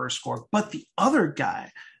decent burst score. But the other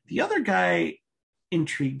guy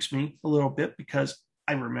intrigues me a little bit because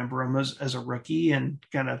I remember him as a rookie and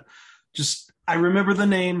kind of just I remember the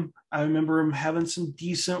name. I remember him having some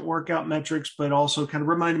decent workout metrics, but also kind of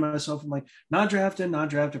reminding myself, I'm like, not drafted,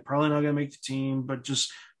 probably not going to make the team, but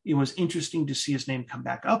just it was interesting to see his name come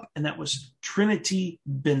back up. And that was Trinity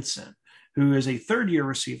Benson, who is a third-year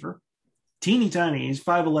receiver, teeny tiny. He's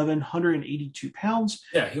 5'11", 182 pounds.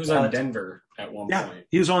 Yeah, he was on Denver at one point.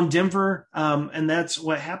 He was on Denver. And that's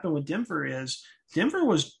what happened with Denver is Denver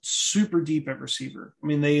was super deep at receiver. I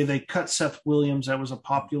mean, they cut Seth Williams. That was a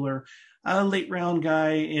popular late round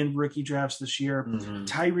guy in rookie drafts this year. Mm-hmm.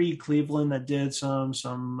 Tyree Cleveland that did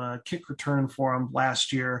some kick return for him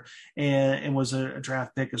last year and was a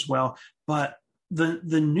draft pick as well. But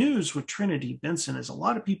the news with Trinity Benson is a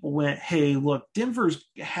lot of people went, hey, look, Denver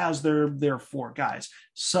has their four guys,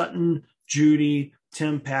 Sutton, Judy,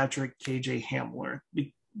 Tim Patrick, KJ Hamler.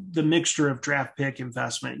 The mixture of draft pick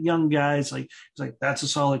investment, young guys, it's like that's a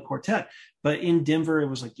solid quartet. But in Denver, it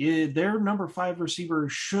was like, yeah, their number 5 receiver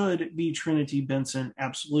should be Trinity Benson.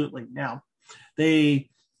 Absolutely. Now,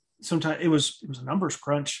 sometimes it was a numbers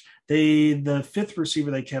crunch. The 5th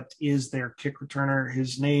receiver they kept is their kick returner.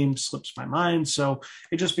 His name slips my mind. So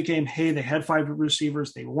it just became, hey, they had 5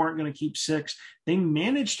 receivers. They weren't going to keep 6. They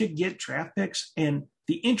managed to get draft picks. And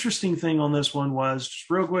the interesting thing on this one was, just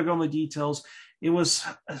real quick on the details, it was,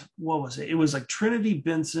 what was it? It was like Trinity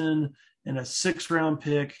Benson and a 6th round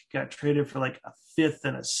pick got traded for like a 5th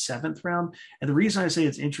and a 7th round. And the reason I say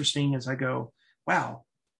it's interesting is I go, wow,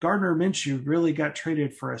 Gardner Minshew really got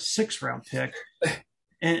traded for a 6th round pick.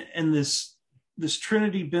 and this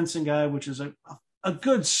Trinity Benson guy, which is a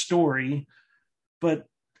good story, but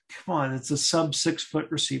come on, it's a sub 6 foot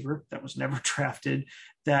receiver that was never drafted.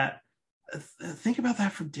 That think about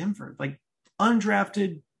that for Denver, like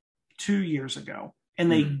undrafted 2 years ago,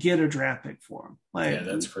 and they get a draft pick for him. Like, yeah,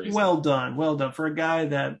 that's crazy. Well done for a guy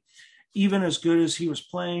that even as good as he was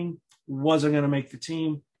playing wasn't going to make the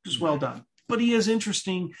team. Just well done. But he is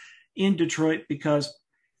interesting in Detroit because,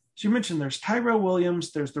 as you mentioned, there's Tyrell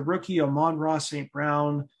Williams, there's the rookie Amon-Ra St.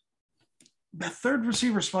 Brown. The 3rd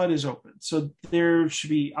receiver spot is open, so there should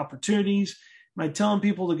be opportunities. Am I telling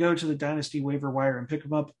people to go to the Dynasty waiver wire and pick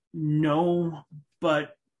them up? No,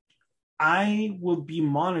 but I will be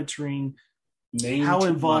monitoring how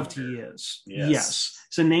involved he is. Yes.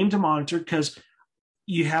 It's a name to monitor because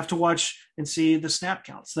you have to watch and see the snap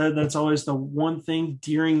counts. That's always the one thing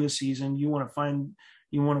during the season you want to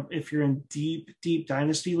if you're in deep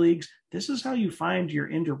dynasty leagues, this is how you find your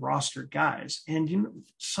end of roster guys. And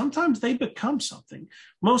sometimes they become something.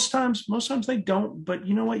 Most times they don't, but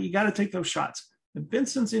you know what? You got to take those shots. And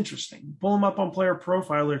Benson's interesting. Pull him up on Player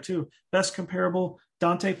Profiler too. Best comparable,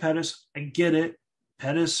 Dante Pettis. I get it.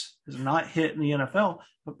 Pettis has not hit in the NFL,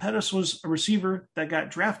 but Pettis was a receiver that got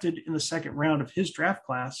drafted in the 2nd round of his draft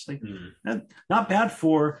class. Not bad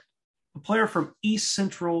for a player from East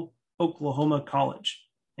Central Oklahoma College.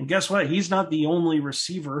 And guess what? He's not the only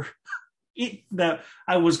receiver that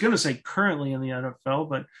I was going to say currently in the NFL,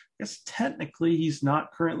 but I guess technically he's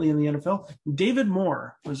not currently in the NFL. David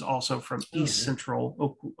Moore was also from East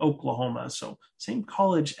Central Oklahoma. So same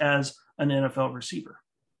college as an NFL receiver.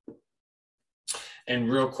 And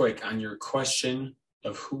real quick on your question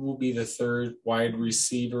of who will be the 3rd wide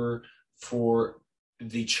receiver for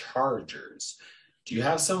the Chargers, do you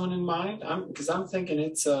have someone in mind? Because I'm thinking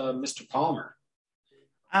it's Mr. Palmer.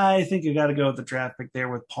 I think you got to go with the draft pick there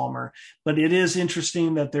with Palmer. But it is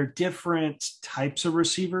interesting that they're different types of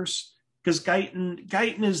receivers because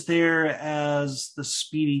Guyton is there as the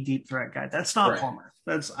speedy deep threat guy. That's not Palmer.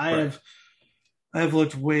 I have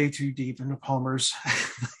looked way too deep into Palmer's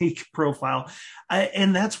profile.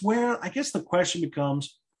 And that's where I guess the question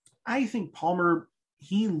becomes, I think Palmer,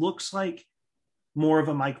 he looks like more of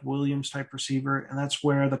a Mike Williams type receiver. And that's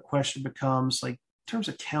where the question becomes, like, in terms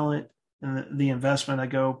of talent and the investment, I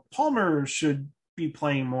go, Palmer should be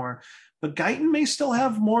playing more. But Guyton may still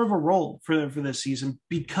have more of a role for this season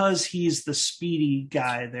because he's the speedy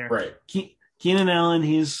guy there. Right. Keenan Allen,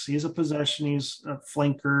 he's a possession, he's a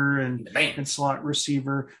flanker and slot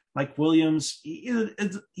receiver. Mike Williams,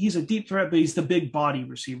 he's a deep threat, but he's the big body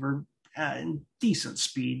receiver and decent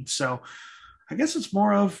speed. So I guess it's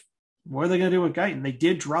more of what are they going to do with Guyton? They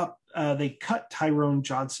did they cut Tyrone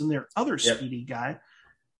Johnson, their other speedy guy.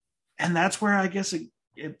 And that's where I guess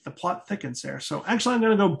the plot thickens there. So actually, I'm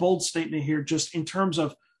going to go bold statement here, just in terms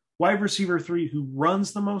of wide receiver 3 who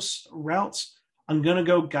runs the most routes. I'm going to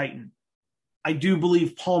go Guyton. I do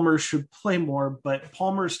believe Palmer should play more, but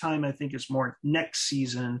Palmer's time, I think, is more next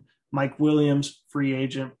season. Mike Williams, free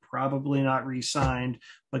agent, probably not re-signed,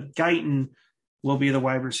 but Guyton will be the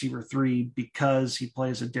wide receiver 3 because he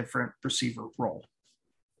plays a different receiver role.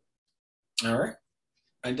 All right.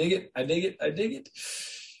 I dig it.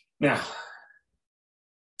 Now,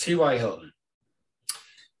 T.Y. Hilton.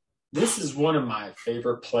 This is one of my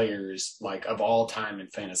favorite players, like, of all time in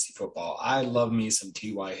fantasy football. I love me some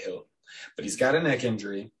T.Y. Hilton, but he's got a neck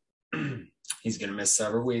injury. He's going to miss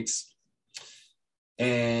several weeks.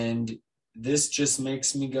 And this just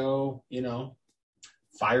makes me go,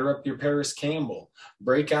 fire up your Paris Campbell,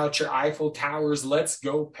 break out your Eiffel Towers. Let's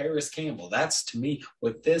go, Paris Campbell. That's, to me,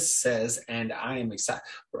 what this says. And I am excited.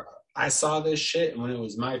 I saw this shit, and when it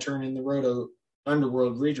was my turn in the Roto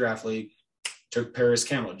Underworld Redraft League, took Paris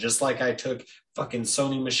Campbell, just like I took fucking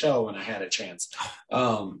Sony Michel when I had a chance.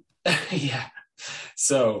 Yeah.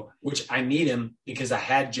 So, which I need him because I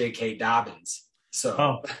had J.K. Dobbins.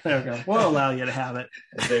 So, there we go. We'll allow you to have it.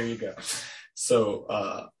 There you go.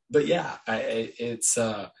 So, but yeah, it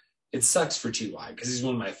sucks for T.Y. because he's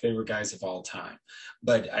one of my favorite guys of all time.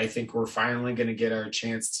 But I think we're finally going to get our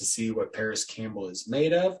chance to see what Paris Campbell is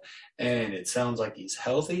made of. And it sounds like he's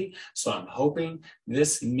healthy. So I'm hoping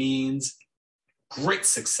this means great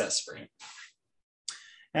success for him.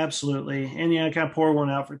 Absolutely. And yeah, I got to pour one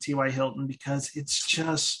out for T.Y. Hilton because it's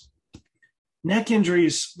just neck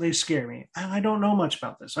injuries. They scare me. I don't know much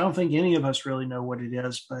about this. I don't think any of us really know what it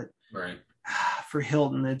is, but right. For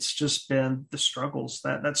Hilton, it's just been the struggles.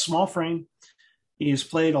 That small frame. He's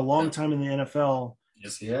played a long time in the NFL.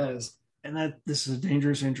 Yes, he has. And this is a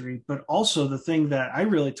dangerous injury. But also the thing that I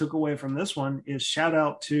really took away from this one is shout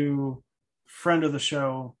out to friend of the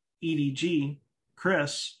show, EDG,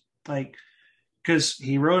 Chris, because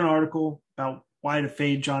he wrote an article about why to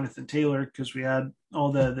fade Jonathan Taylor because we had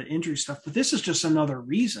all the injury stuff. But this is just another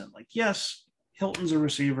reason. Yes, Hilton's a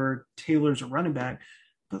receiver, Taylor's a running back,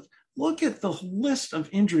 but look at the list of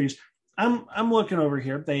injuries. I'm looking over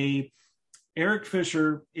here. Eric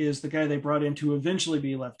Fisher is the guy they brought in to eventually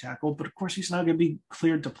be left tackle, but of course he's not going to be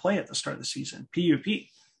cleared to play at the start of the season. PUP.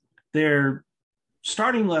 Their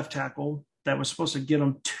starting left tackle that was supposed to get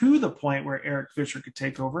him to the point where Eric Fisher could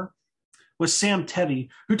take over was Sam Teddy,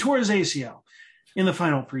 who tore his ACL in the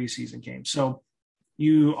final preseason game. So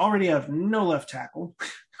you already have no left tackle.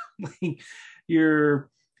 You're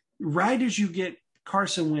right as you get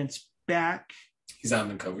Carson Wentz back. He's on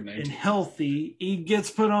the COVID-19. And healthy. He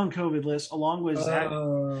gets put on COVID list along with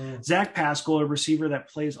Zach Pascal, a receiver that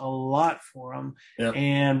plays a lot for him,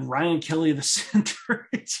 and Ryan Kelly, the center.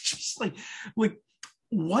 It's just like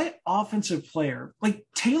what offensive player?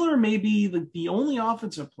 Taylor may be the only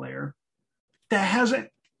offensive player that hasn't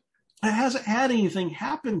had anything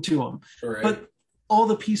happen to him, right. But all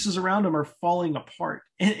the pieces around him are falling apart.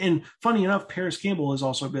 And funny enough, Paris Campbell has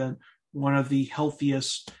also been one of the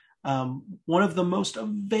healthiest, one of the most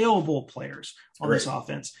available players on this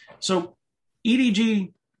offense. So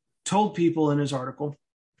EDG told people in his article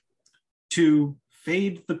to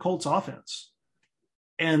fade the Colts offense.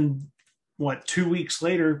 And 2 weeks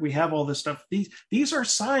later, we have all this stuff. These are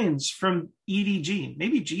signs from EDG.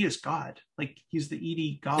 Maybe G is God. He's the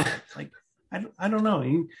ED God. I don't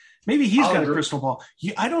know. Maybe he's got a crystal ball.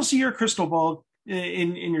 I don't see your crystal ball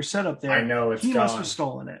in your setup there. I know it's he gone. Must have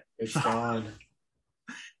stolen it. It's gone.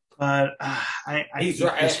 But I hate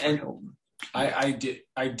this for Hilton.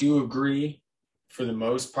 I do agree for the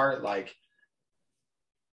most part. I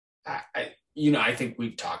think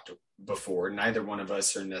we've talked before. Neither one of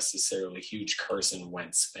us are necessarily huge Carson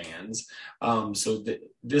Wentz fans. So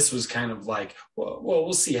this was kind of well,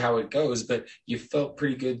 we'll see how it goes, but you felt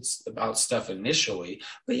pretty good about stuff initially.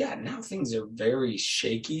 But yeah, now things are very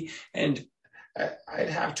shaky. And I'd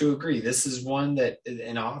have to agree. This is one that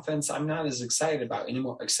in offense, I'm not as excited about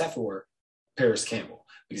anymore, except for Paris Campbell,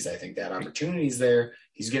 because I think that opportunity is there.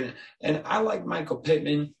 And I like Michael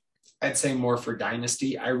Pittman. I'd say more for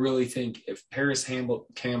dynasty. I really think if Paris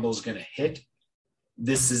Campbell's going to hit,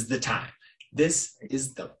 this is the time. This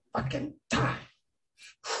is the fucking time.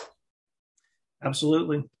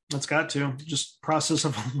 Absolutely. It's got to. Just process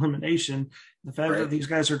of elimination. The fact that these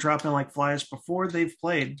guys are dropping like flies before they've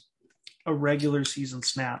played a regular season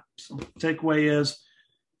snap. So the takeaway is,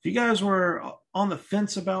 if you guys were on the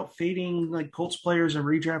fence about fading Colts players in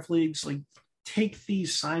redraft leagues, take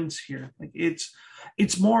these signs here.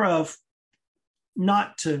 It's more of I'm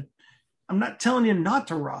not telling you not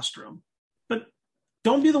to roster them, but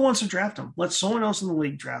don't be the ones to draft them. Let someone else in the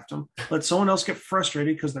league draft them. Let someone else get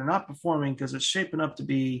frustrated because they're not performing, because it's shaping up to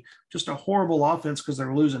be just a horrible offense because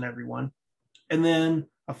they're losing everyone. And then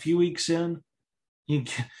a few weeks in,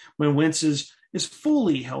 when Wentz is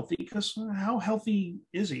fully healthy, because how healthy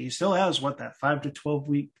is he? He still has that 5 to 12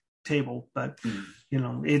 week table, but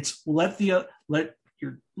it's let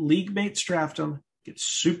your league mates draft him, get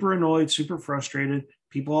super annoyed, super frustrated,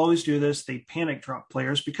 people always do this. They panic drop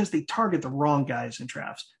players because they target the wrong guys in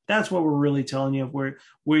drafts. That's what we're really telling you.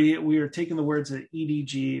 We are taking the words of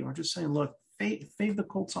EDG. We're just saying, look, fade the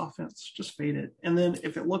Colts offense. Just fade it. And then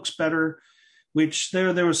if it looks better, which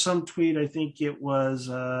there was some tweet, I think it was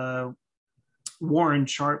Warren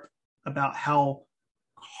Sharp, about how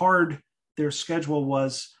hard their schedule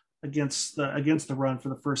was against the run for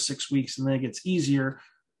the first 6 weeks, and then it gets easier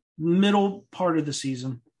middle part of the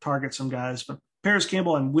season. Target some guys, but Paris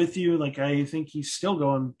Campbell, I'm with you. Like, I think he's still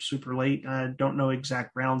going super late. I don't know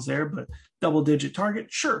exact rounds there, but double-digit target,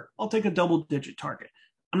 sure, I'll take a double-digit target.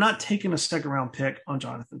 I'm not taking a second-round pick on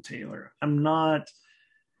Jonathan Taylor. I'm not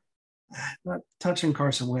touching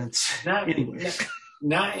Carson Wentz. Not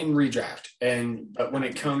in redraft. But when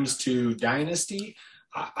it comes to dynasty,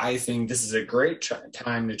 I think this is a great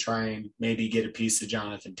time to try and maybe get a piece of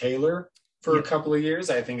Jonathan Taylor for a couple of years.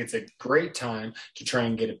 I think it's a great time to try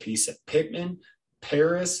and get a piece of Pittman,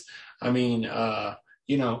 Paris. I mean,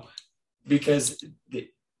 because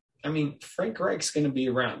Frank Reich's going to be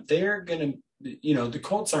around. They're going to, the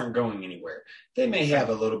Colts aren't going anywhere. They may have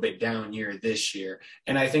a little bit down year this year,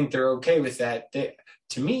 and I think they're okay with that.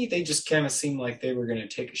 To me, they just kind of seemed like they were going to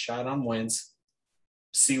take a shot on Wentz,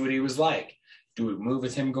 see what he was like. Do we move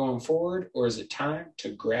with him going forward, or is it time to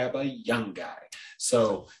grab a young guy?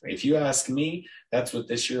 So if you ask me, that's what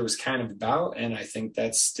this year was kind of about, and I think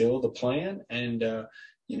that's still the plan. And,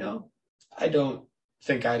 I don't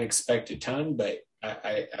think I'd expect a ton, but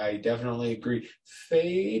I definitely agree.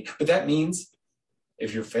 Fade. But that means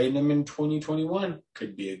if you're fading him in 2021,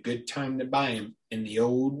 could be a good time to buy him in the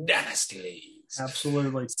old Dynasty Leagues.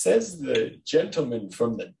 Absolutely. Says the gentleman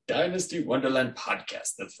from the Dynasty Wonderland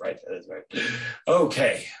podcast. That's right.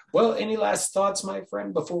 Okay. Well, any last thoughts, my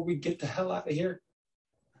friend, before we get the hell out of here?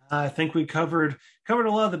 I think we covered a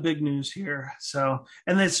lot of the big news here. So,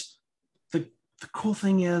 and this, the cool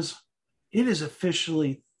thing is, it is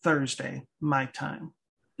officially Thursday, my time,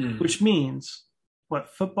 which means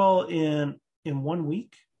football in 1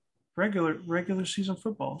 week, regular season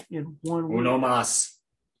football in 1 week. Uno más.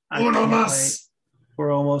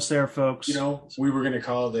 We're almost there, folks. We were going to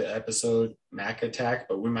call the episode Mac Attack,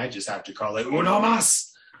 but we might just have to call it Uno más.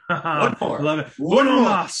 One more. Love it. Uno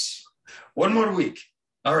más. One more week.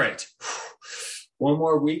 All right. One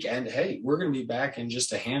more week. And hey, we're going to be back in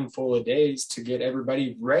just a handful of days to get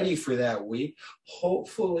everybody ready for that week.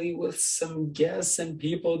 Hopefully with some guests and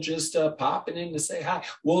people just popping in to say hi.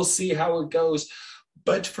 We'll see how it goes.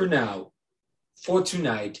 But for now, for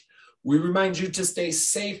tonight, we remind you to stay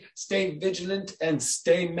safe, stay vigilant, and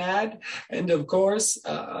stay mad. And of course,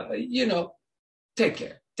 take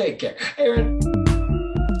care. Take care. Aaron,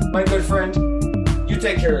 my good friend, you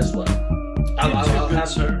take care as well. I'll have,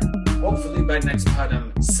 sir. Hopefully by next pod,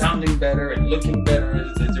 I'm sounding better and looking better.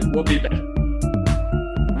 It will be better.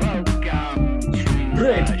 Welcome to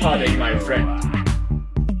Great potting, my friend.